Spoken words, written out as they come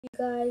You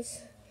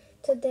guys,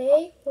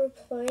 today we're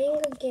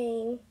playing a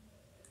game.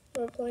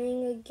 We're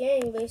playing a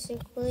game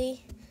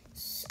basically.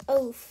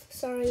 Oh,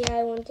 sorry,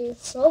 I want to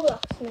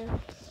Roblox now.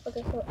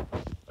 Okay, so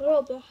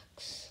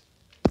Roblox.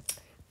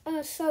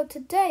 So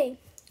today,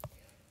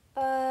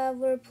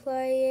 we're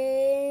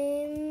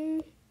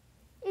playing.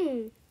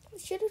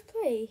 What should I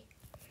play?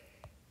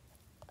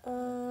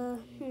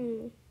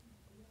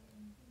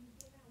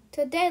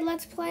 Today,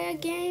 let's play a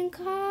game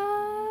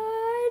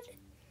called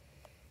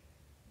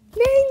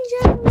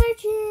Ninja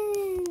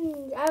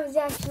Legends! I was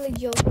actually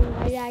joking.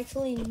 I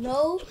actually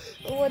know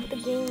what the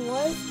game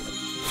was.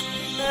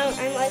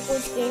 I'm like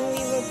which game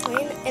we were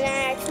playing, and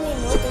I actually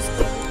know this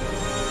game.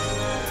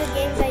 It's a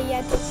game that you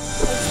have to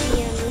like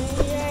be a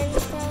ninja and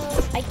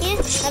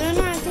stuff. I don't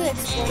know how to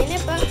explain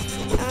it, but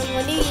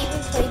when you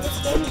even play this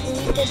game,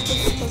 read the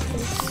description.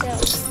 So,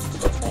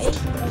 okay,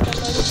 like I'm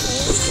already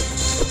playing.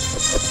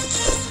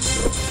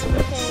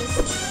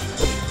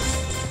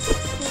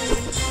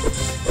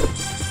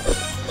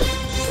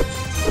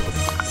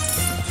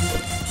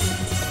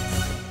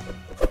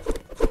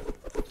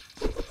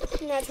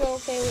 Natural,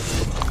 okay,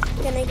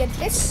 can I get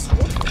this?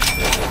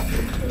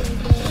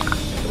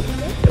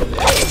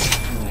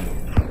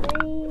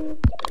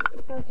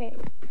 Okay,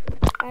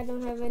 I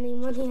don't have any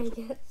money, I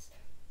guess.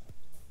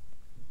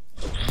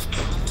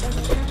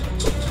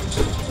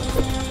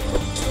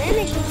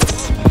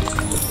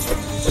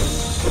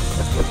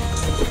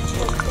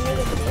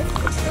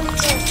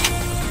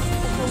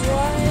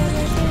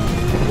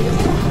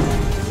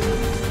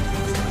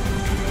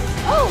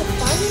 Oh,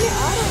 finally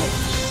auto.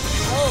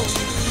 Oh,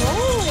 no.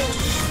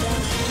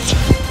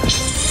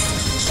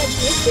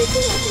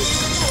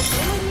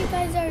 Some of you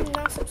guys are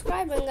not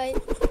subscribing, I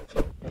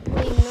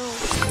really know.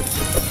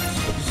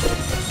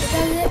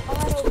 Because it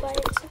auto by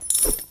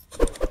itself.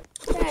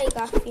 So I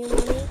got a few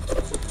money.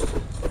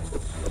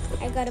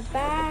 I got a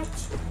badge.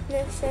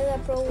 Next I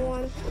got Pro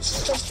 1.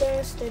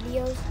 Sculptor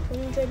Studios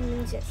 100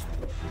 Ninjas.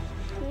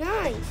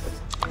 Nice.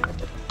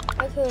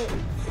 Okay,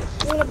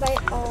 I'm gonna buy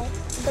all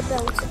the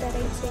belts that I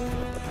can.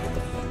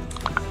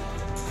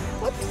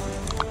 What?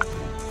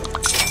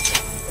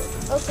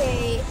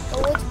 Okay,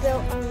 which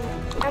belt?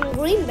 I'm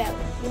green belt.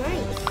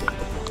 Nice.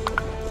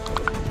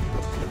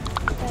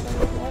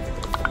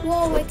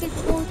 Whoa, I could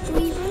go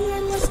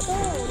 300. Let's go.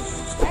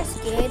 That's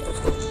good.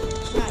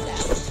 Not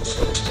that.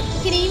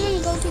 You can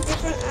even go to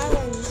different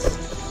islands.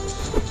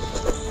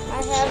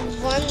 I have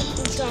one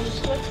jump.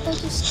 Let's go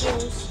to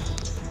skills.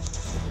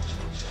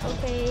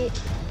 Okay.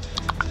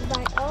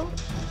 Buy all.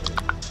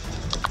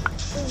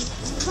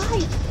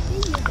 Right.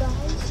 Hey, you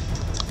guys.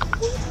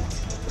 What?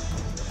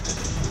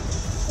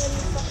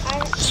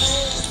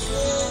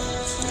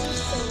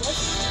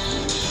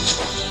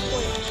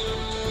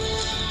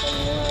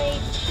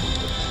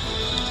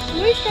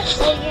 Where's that?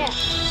 Oh yeah.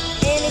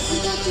 And if you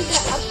go to the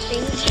up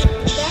thing,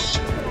 that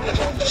could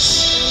actually get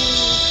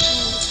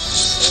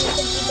and it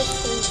could be the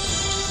king.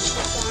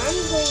 So I'm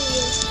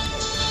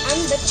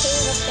the king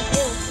of the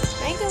hill.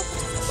 I go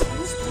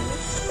choose me.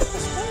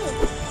 Let's go.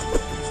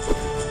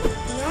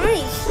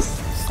 Nice.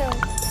 So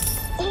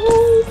oh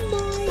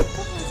my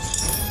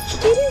gosh.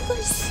 Did you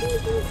guys see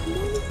how much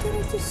money did I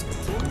just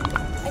get?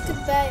 I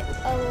could buy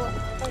a lot.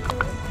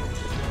 Okay.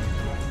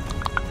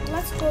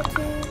 Let's go to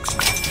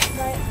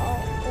buy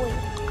all. Wait.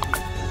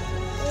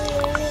 We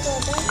only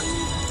got that.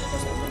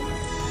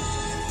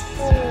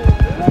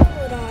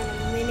 Hold on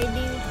a minute,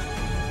 dude.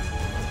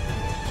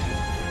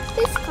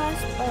 This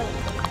cost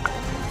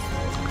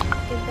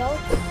the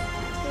belt.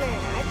 Nah,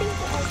 I think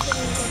I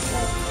should get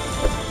belt.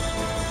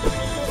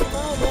 Let's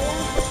go, Bella.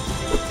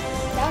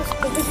 That was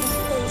pretty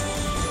cool.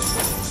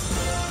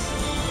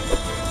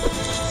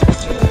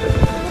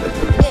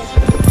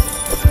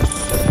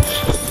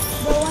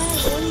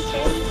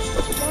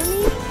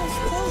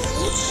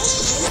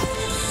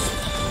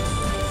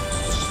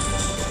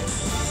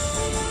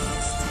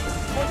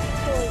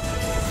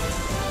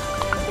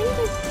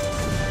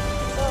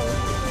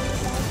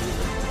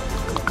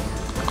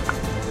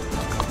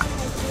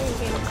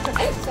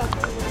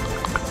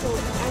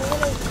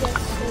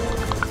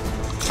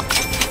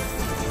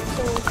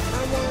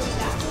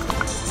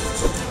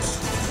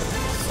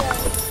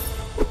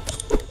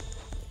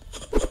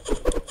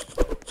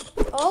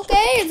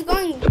 Okay, it's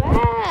going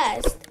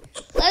fast.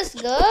 Let's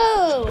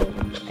go.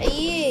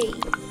 Hey.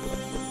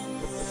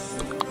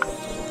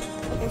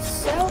 Okay,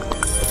 so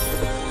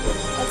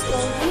let's go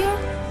here.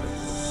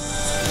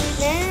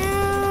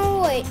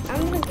 Now, wait,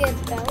 I'm gonna get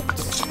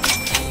belts.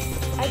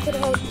 I could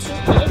hold 2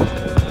 places.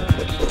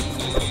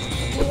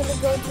 I'm gonna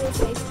go to a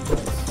safe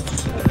place.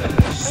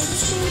 I'm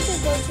just going to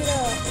go to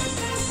the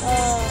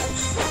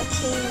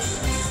king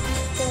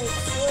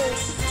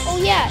place. Oh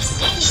yeah, I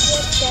could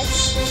get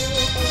chests and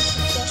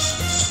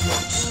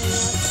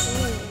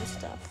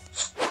stuff.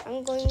 I'm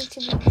going to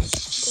be doing this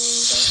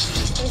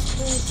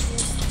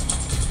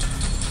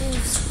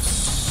boost.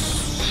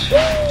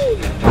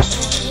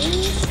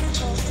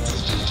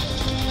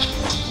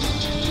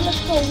 Let's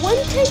go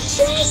 1-10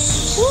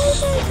 chest. Oh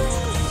my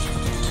god.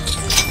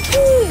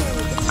 Dude,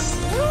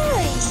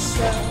 nice.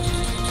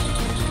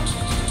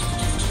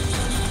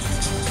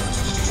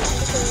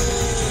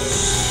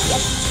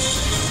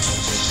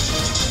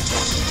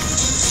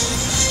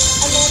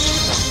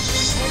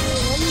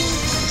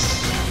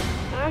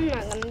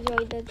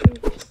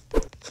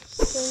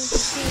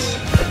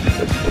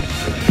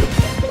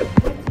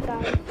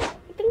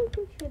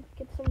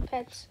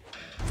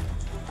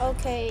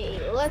 Okay,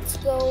 let's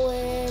go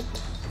with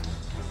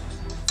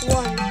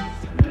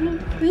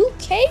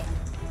 2K?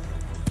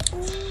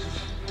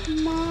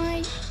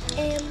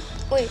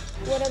 Wait,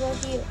 what about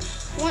you?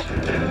 What?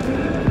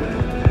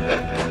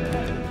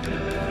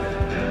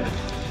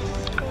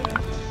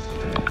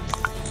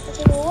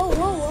 Okay, whoa.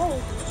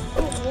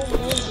 Oh,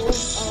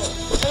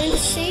 I'm in the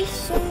safe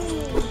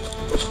zone.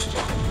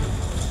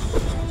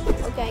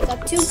 Okay, I got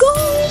 2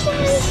 goals.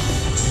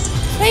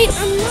 Wait,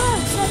 I'm not.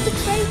 So I have to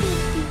trade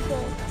these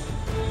people.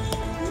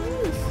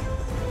 Nice.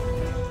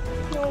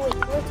 No, wait,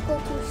 let's go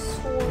to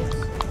swords.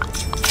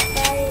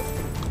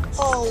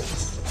 Oh,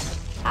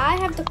 I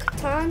have the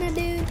katana,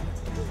 dude.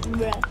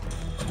 Bruh.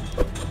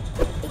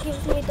 It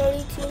gives me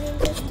 32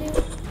 ninjas,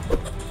 dude.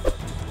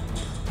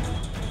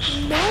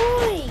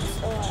 Nice!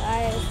 Oh, I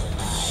have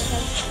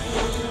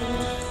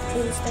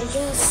boost, I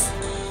guess.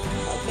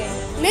 Okay.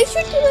 Make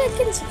sure to like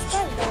and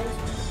subscribe, guys.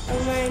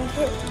 Remind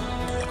her.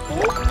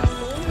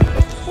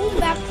 Boom,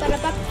 bap, bada,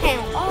 bap,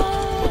 pound. Oh,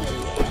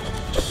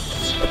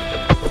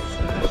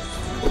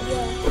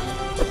 yeah.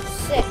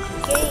 Sick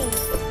game.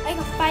 I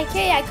got 5K.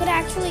 I could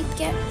actually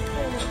get.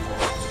 Oh my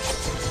god.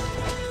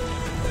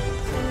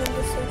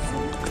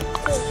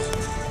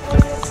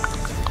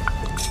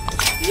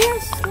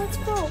 Yes, let's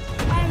go.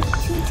 I have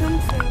 2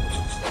 jumps now.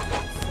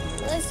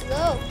 Let's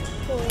go.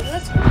 Cool.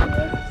 Let's go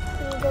here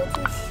and go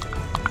to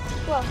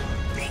what?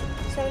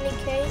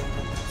 70K,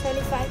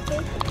 75K.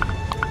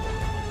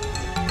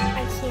 I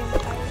can't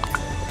buy it.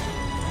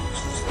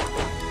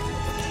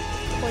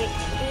 Wait,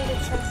 I need to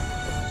check.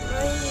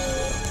 I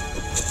need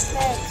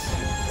pets.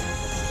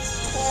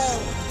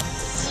 Help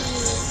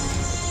me,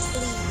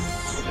 please.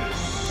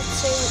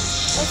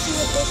 Let's see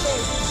what this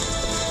is.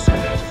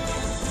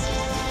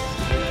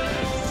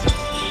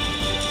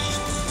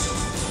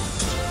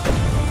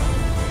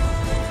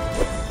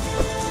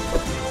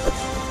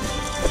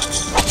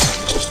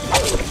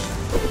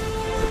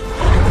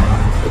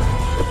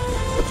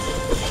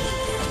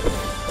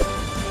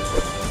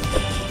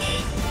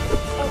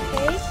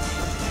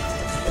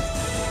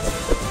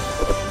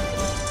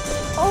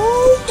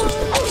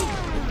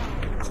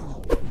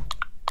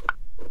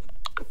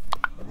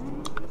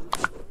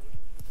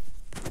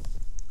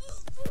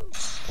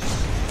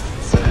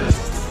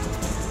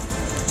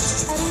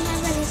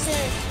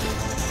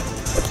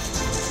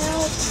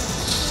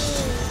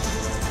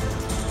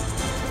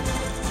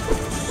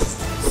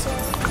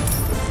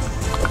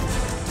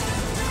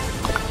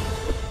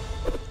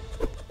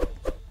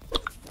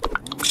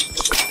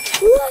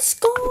 Let's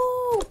go,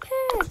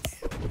 pets!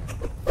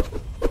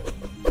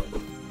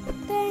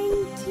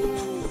 Thank you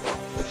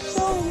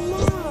so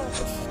much.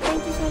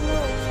 Thank you so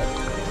much.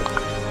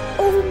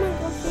 Oh my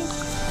god, thank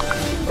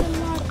you so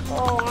much.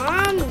 Oh,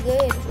 I'm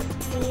good.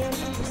 Yeah.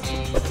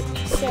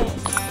 So,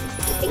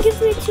 it gives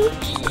me 2.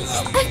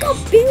 I got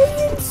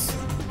billions.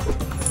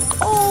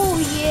 Oh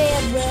yeah,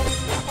 bro.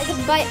 I can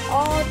buy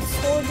all the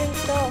swords and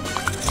stuff.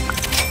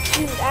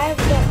 Dude, I have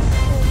the.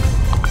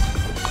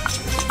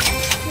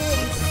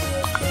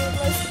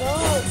 Let's go.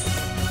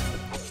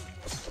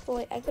 Oh,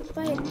 wait, I could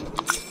buy it.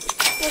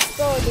 Let's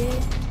go,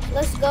 dude.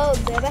 Let's go,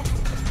 baby.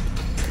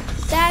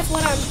 That's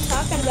what I'm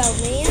talking about,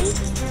 man.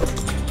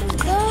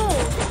 Let's go.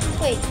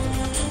 Wait.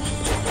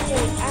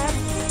 Okay, I have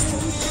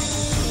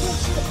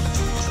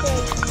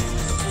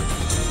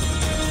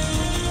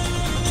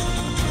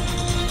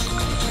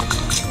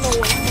no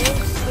one.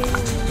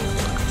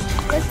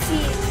 Let's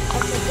see.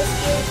 Okay, this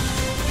is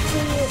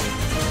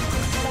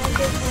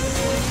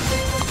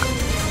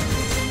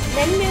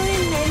 10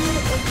 million, 9 million.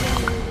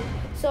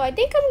 So I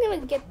think I'm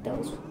gonna get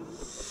those.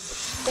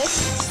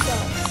 So,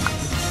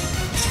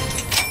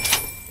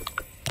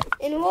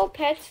 enroll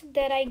pets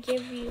that I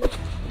give you.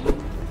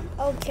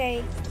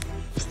 Okay.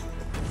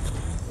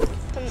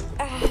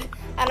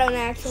 I don't know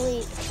how to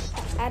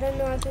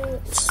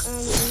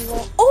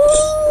enroll.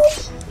 Oh,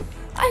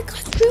 I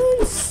got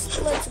runes.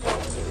 Let's go,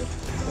 dude.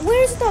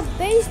 Where's the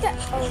base that?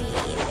 Oh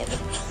yeah, baby.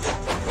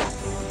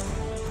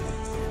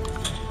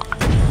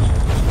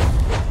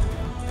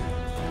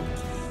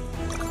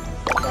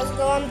 Let's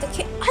go on the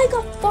kit. I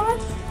got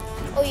 5.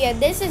 Oh yeah,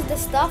 this is the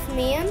stuff,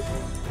 man.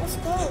 Let's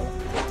go.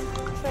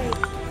 Trade.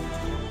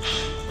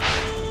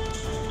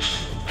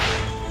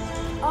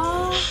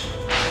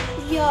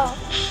 Yeah.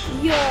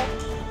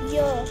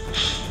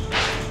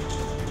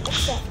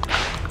 Accept.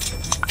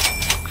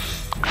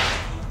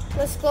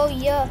 Let's go,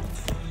 yeah.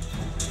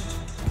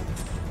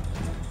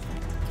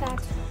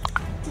 Cat.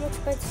 Much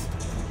pets.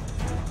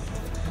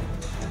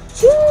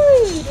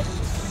 Dude!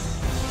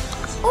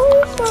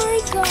 Oh my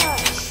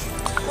gosh.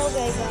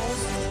 Okay,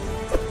 guys.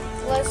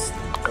 Let's.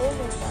 Oh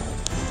my god.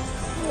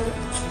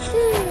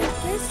 Dude,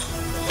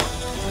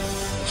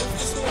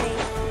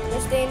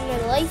 this day in my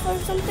life or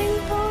something,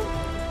 huh?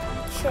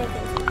 Sure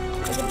thing.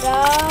 Oh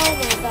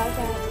my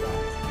gosh.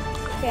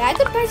 Okay, I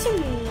could buy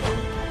some.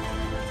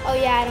 Oh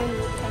yeah, I don't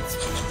need pets.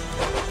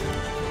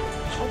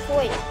 Okay,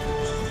 wait.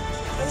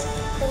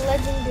 The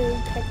legendary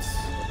pets.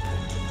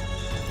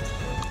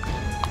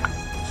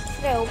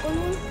 Should I open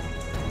one?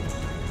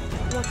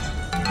 No.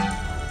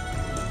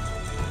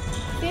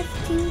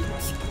 15.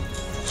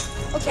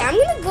 Okay, I'm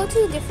gonna go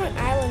to different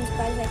islands,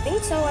 guys. I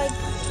think so. I am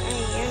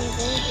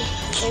going to.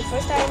 Wait,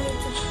 first I need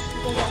to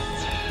go up.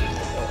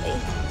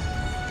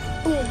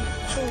 Boom,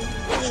 boom,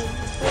 boom,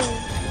 boom,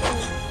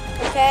 boom.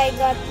 Okay, I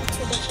got to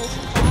the first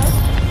cloud.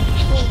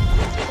 Boom,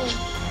 boom,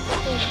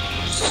 boom.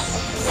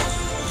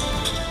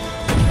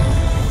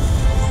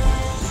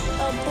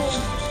 Okay.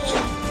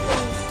 Boom,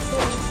 boom, boom,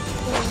 boom,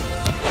 boom.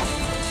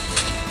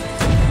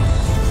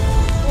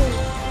 Boom,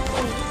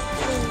 boom,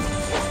 boom.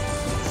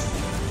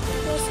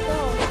 Let's go,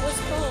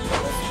 let's go,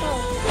 let's go.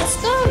 Let's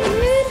go,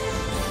 dude.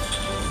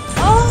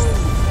 Oh.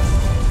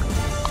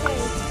 Okay.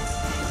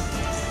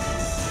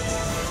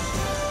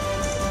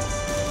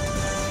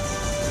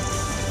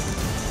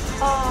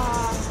 Oh,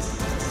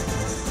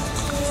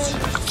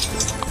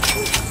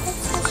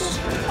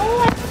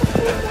 I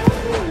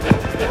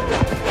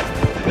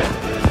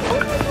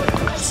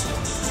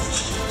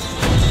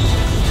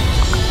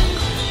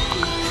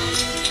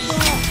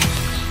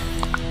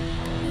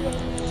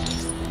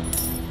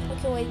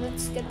okay, wait,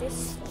 let's get this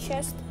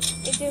chest.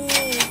 It gave me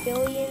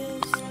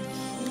billions.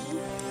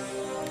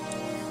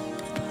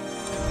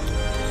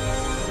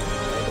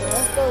 Okay,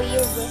 let's go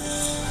here, bro.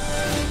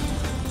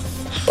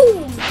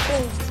 Boom,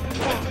 boom.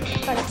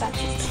 Got it back.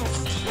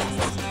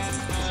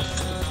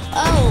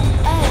 Oh,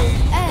 oh,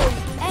 oh,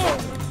 oh.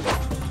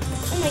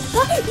 Oh my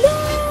god, no!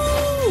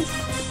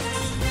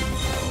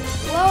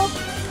 Well,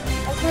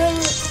 I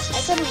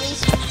could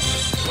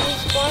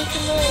respawn to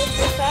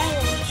this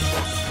island.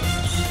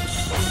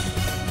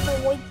 The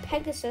white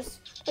Pegasus.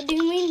 What do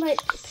you mean by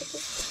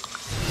Pegasus?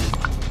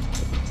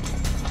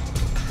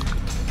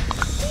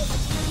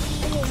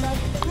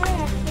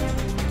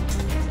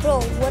 Bro,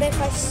 what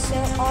if I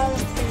sell all of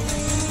these?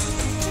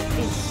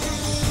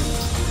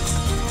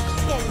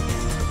 Yeah,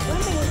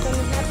 one thing is going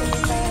to happen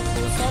if I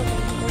actually sell them.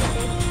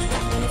 Okay?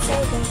 When I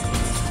sell them,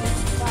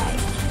 just buy.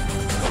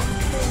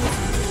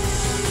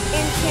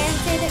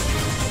 Enchanted.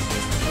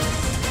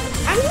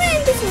 I'm going to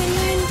end this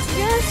video in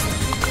just,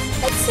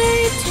 let's say,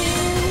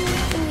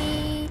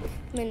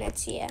 2-3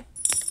 minutes, yeah.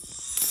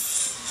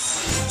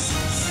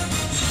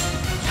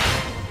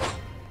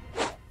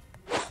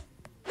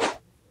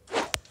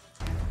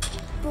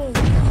 Boom,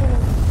 boom,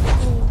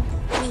 boom,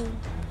 boom,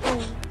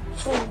 boom,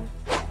 boom.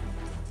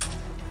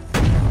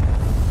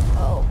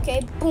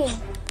 Okay, boom,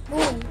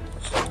 boom.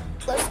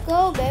 Let's go,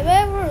 baby.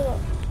 We're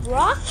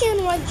rocking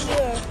right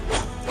here.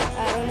 I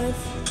don't know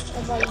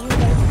about you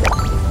guys, but I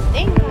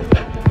think I'm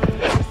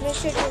make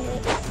sure to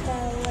like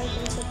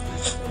and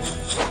subscribe.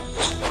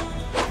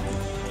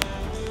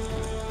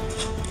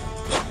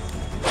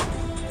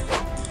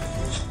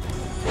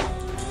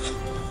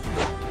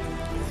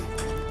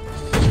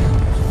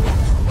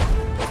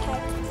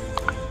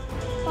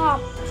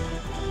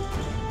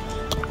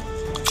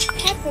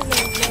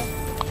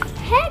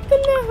 Heck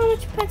no, how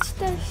much pets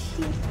does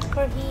she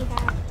or he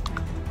have?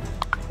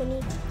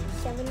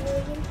 27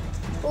 million?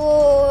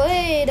 Oh,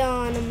 wait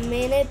on a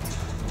minute.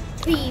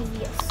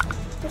 Previous.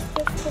 Just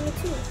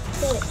 22.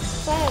 Do it.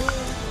 So I'm going to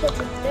put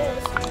with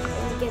this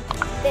and get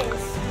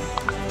this.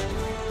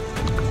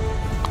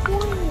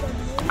 Wait a minute.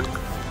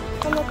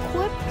 I'm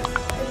equipped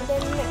and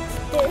then next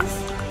this.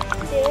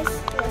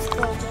 Let's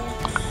go, man.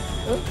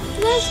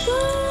 Let's go!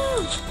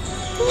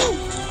 Boom.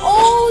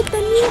 Oh, the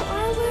new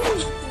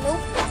island!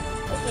 Nope.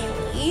 Okay,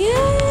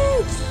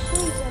 yes!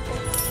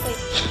 Wait.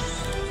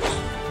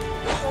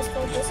 Let's go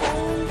this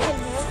island. Can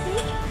help me?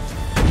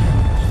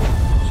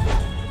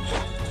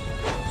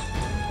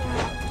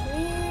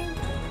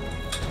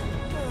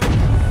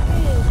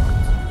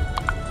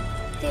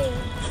 There.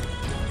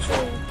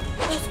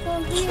 Let's go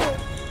here.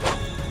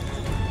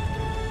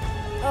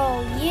 Oh,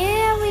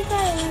 yeah, we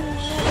got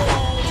another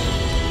island.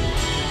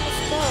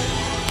 Let's go.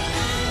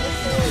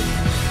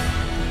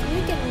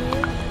 Look at me.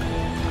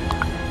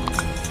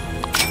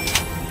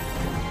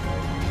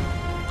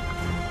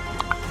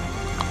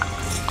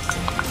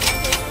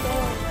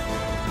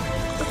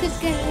 Let's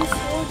get new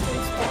swords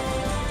and stuff.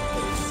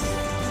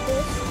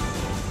 This.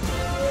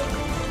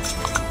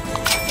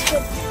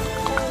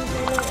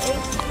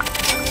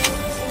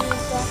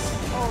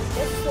 Oh,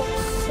 this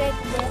looks sick,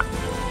 bro.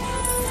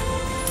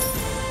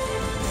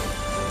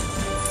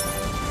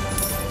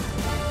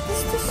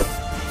 Let's just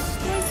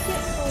strike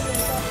it. Oh my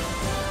god.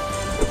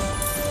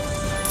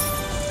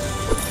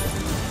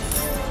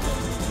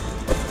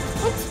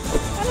 What?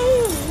 I don't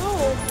even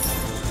know.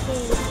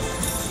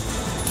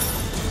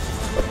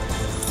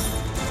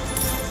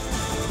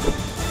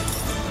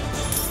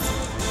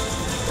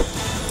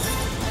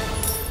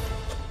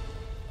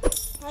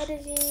 How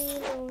does he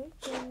know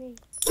your name?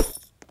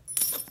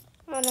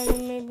 I don't know,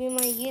 maybe my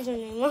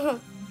username.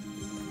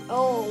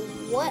 Oh,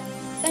 what?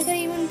 I can't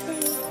even turn.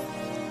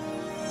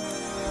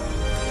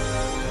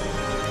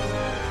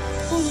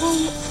 Boom, boom.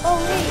 Oh,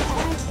 wait, I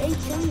have 8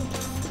 jumps.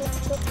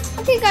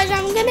 Okay, guys,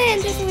 I'm gonna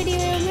end this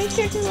video. Make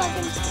sure to like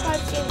and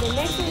subscribe. See you in the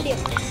next video.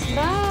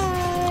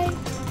 Bye.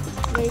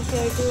 Make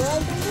sure to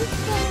like and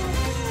subscribe.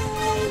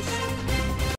 Bye.